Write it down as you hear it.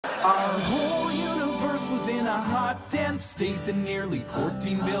Our whole universe was in a hot, dense state. Then nearly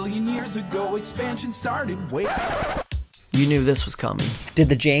 14 billion years ago, expansion started. Wait. You knew this was coming. Did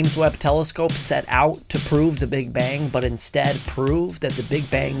the James Webb Telescope set out to prove the Big Bang, but instead prove that the Big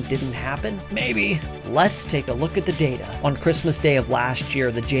Bang didn't happen? Maybe. Let's take a look at the data. On Christmas Day of last year,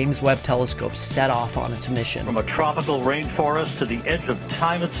 the James Webb Telescope set off on its mission. From a tropical rainforest to the edge of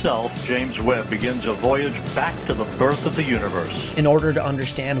time itself, James Webb begins a voyage back to the birth of the universe. In order to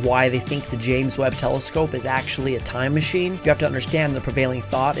understand why they think the James Webb Telescope is actually a time machine, you have to understand the prevailing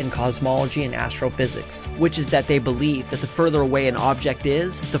thought in cosmology and astrophysics, which is that they believe that the further away an object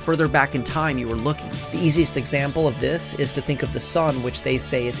is, the further back in time you are looking. The easiest example of this is to think of the sun, which they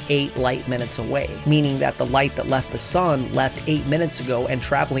say is 8 light minutes away, meaning that the light that left the sun left 8 minutes ago, and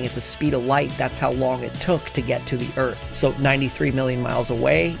traveling at the speed of light, that's how long it took to get to the Earth. So 93 million miles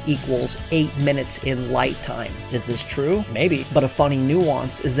away equals 8 minutes in light time. Is this true? Maybe. But a funny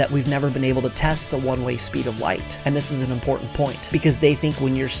nuance is that we've never been able to test the one-way speed of light. And this is an important point, because they think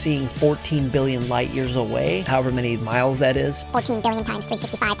when you're seeing 14 billion light years away, however many miles that is, 14 billion times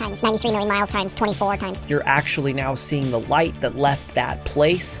 365 times 93 million miles times 24 times, you're actually now seeing the light that left that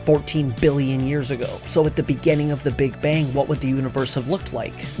place 14 billion years ago. So at the beginning of the Big Bang, what would the universe have looked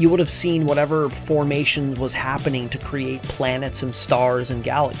like? You would have seen whatever formation was happening to create planets and stars and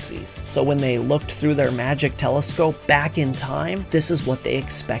galaxies. So when they looked through their magic telescope back in time, this is what they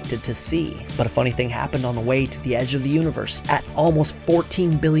expected to see. But a funny thing happened on the way to the edge of the universe. At almost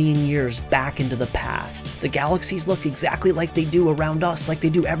 14 billion years back into the past, the galaxies look exactly like they do around us, like they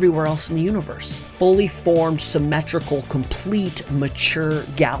do everywhere else in the universe. Fully formed, symmetrical, complete, mature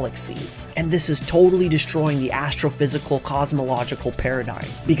galaxies. And this is totally destroying the astrophysical cosmological paradigm.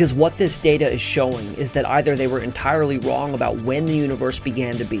 Because what this data is showing is that either they were entirely wrong about when the universe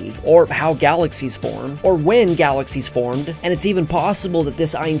began to be, or how galaxies form, or when galaxies formed, and it's even possible that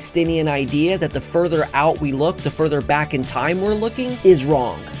this Einsteinian idea that the further out we look, the further back in time we're looking, is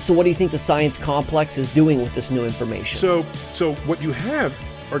wrong. So what do you think the science complex is doing with this new information? So what you have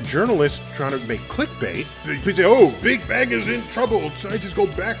are journalists trying to make clickbait. They say, oh, Big Bang is in trouble. Scientists go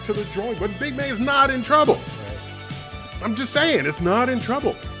back to the drawing board. Big Bang is not in trouble. I'm just saying, it's not in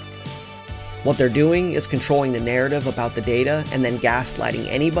trouble. What they're doing is controlling the narrative about the data and then gaslighting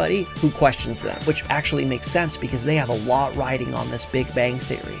anybody who questions them, which actually makes sense because they have a lot riding on this Big Bang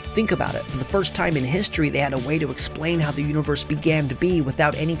theory. Think about it. For the first time in history, they had a way to explain how the universe began to be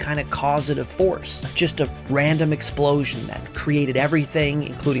without any kind of causative force. Just a random explosion that created everything,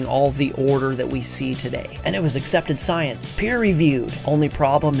 including all of the order that we see today. And it was accepted science, peer-reviewed. Only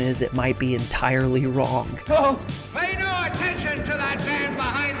problem is it might be entirely wrong. Oh, pay no attention to that man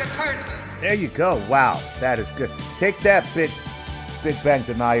behind the curtain. There you go. Wow, that is good. Take that, Big Bang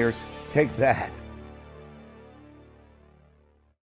deniers. Take that.